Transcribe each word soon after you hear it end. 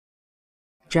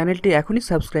চ্যানেলটি এখনই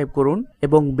সাবস্ক্রাইব করুন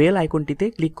এবং বেল আইকনটিতে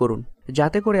ক্লিক করুন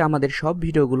যাতে করে আমাদের সব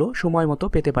ভিডিওগুলো সময়মতো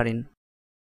পেতে পারেন।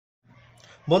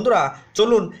 বন্ধুরা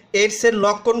চলুন এইডসের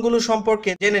লক্ষণগুলো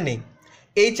সম্পর্কে জেনে নেই।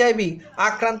 এইচআইভি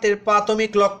আক্রান্তের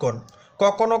প্রাথমিক লক্ষণ।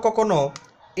 কখনো কখনো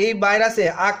এই ভাইরাসে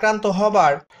আক্রান্ত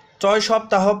হবার 6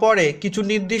 সপ্তাহ পরে কিছু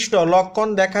নির্দিষ্ট লক্ষণ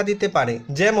দেখা দিতে পারে,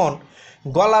 যেমন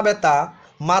গলা ব্যথা,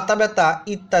 মাথা ব্যথা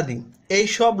ইত্যাদি।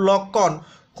 এইসব লক্ষণ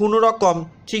কোনো রকম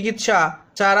চিকিৎসা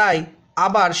ছাড়াই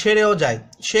আবার সেরেও যায়।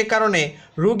 সে কারণে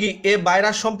রোগী এ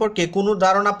ভাইরাস সম্পর্কে কোনো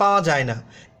ধারণা পাওয়া যায় না।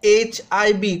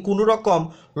 এইচআইভি কোনো রকম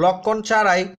লক্ষণ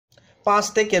ছাড়াই 5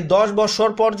 থেকে 10 বছর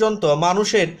পর্যন্ত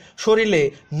মানুষের শরীরে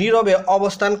নীরবে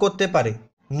অবস্থান করতে পারে।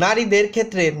 নারীদের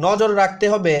ক্ষেত্রে নজর রাখতে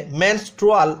হবে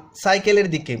মেনস্ট্রুয়াল সাইকেলের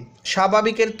দিকে।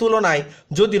 স্বাভাবিকের তুলনায়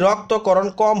যদি রক্তক্ষরণ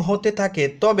কম হতে থাকে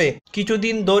তবে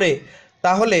কিছুদিন ধরে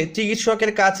তাহলে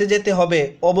চিকিৎসকের কাছে যেতে হবে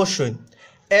অবশ্যই।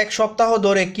 1 সপ্তাহ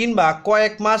ধরে কিংবা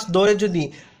কয়েক মাস ধরে যদি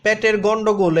পেটের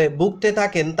গণ্ডগোলে ভুগতে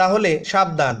থাকেন তাহলে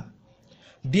সাবধান।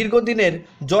 দীর্ঘদিনের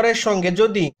জ্বরের সঙ্গে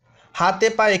যদি হাতে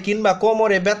পায়ে কিংবা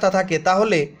কোমরে ব্যথা থাকে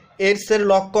তাহলে এইডসের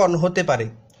লক্ষণ হতে পারে।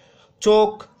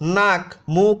 চোখ, নাক,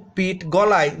 মুখ, পিঠ,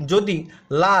 গলায় যদি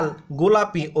লাল,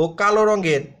 গোলাপি ও কালো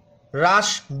রঙের রাশ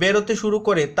বেরোতে শুরু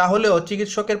করে তাহলেও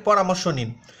চিকিৎসকের পরামর্শ নিন।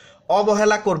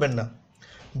 অবহেলা করবেন না।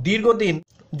 দীর্ঘদিন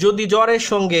যদি জ্বরের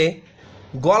সঙ্গে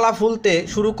গলা ফুলতে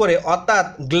শুরু করে অর্থাৎ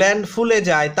গ্ল্যান্ড ফুলে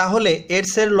যায় তাহলে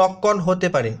এইডসের লক্ষণ হতে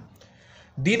পারে।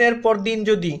 দিনের পর দিন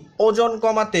যদি ওজন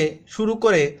কমাতে শুরু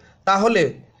করে তাহলে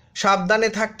সাবধানে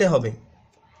থাকতে হবে।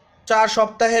 4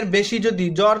 সপ্তাহের বেশি যদি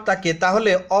জ্বর থাকে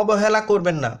তাহলে অবহেলা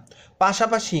করবেন না।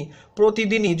 পাশাপাশি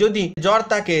প্রতিদিনই যদি জ্বর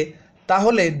থাকে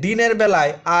তাহলে দিনের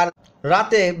বেলায় আর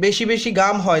রাতে বেশি বেশি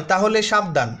ঘাম হয় তাহলে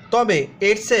সাবধান। তবে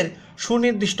এইডসের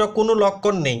সুনির্দিষ্ট কোনো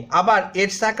লক্ষণ নেই। আবার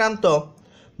এইডস আক্রান্ত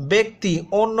ব্যক্তি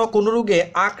অন্য কোনো রোগে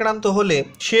আক্রান্ত হলে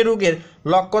সে রোগের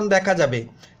লক্ষণ দেখা যাবে।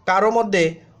 কারো মধ্যে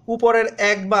উপরের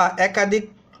এক বা একাধিক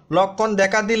লক্ষণ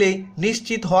দেখা দিলেই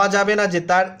নিশ্চিত হওয়া যাবে না যে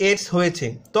তার এইডস হয়েছে।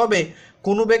 তবে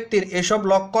কোনো ব্যক্তির এসব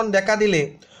লক্ষণ দেখা দিলে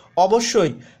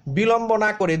অবশ্যই বিলম্ব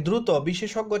না করে দ্রুত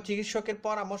বিশেষজ্ঞ চিকিৎসকের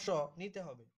পরামর্শ নিতে হবে।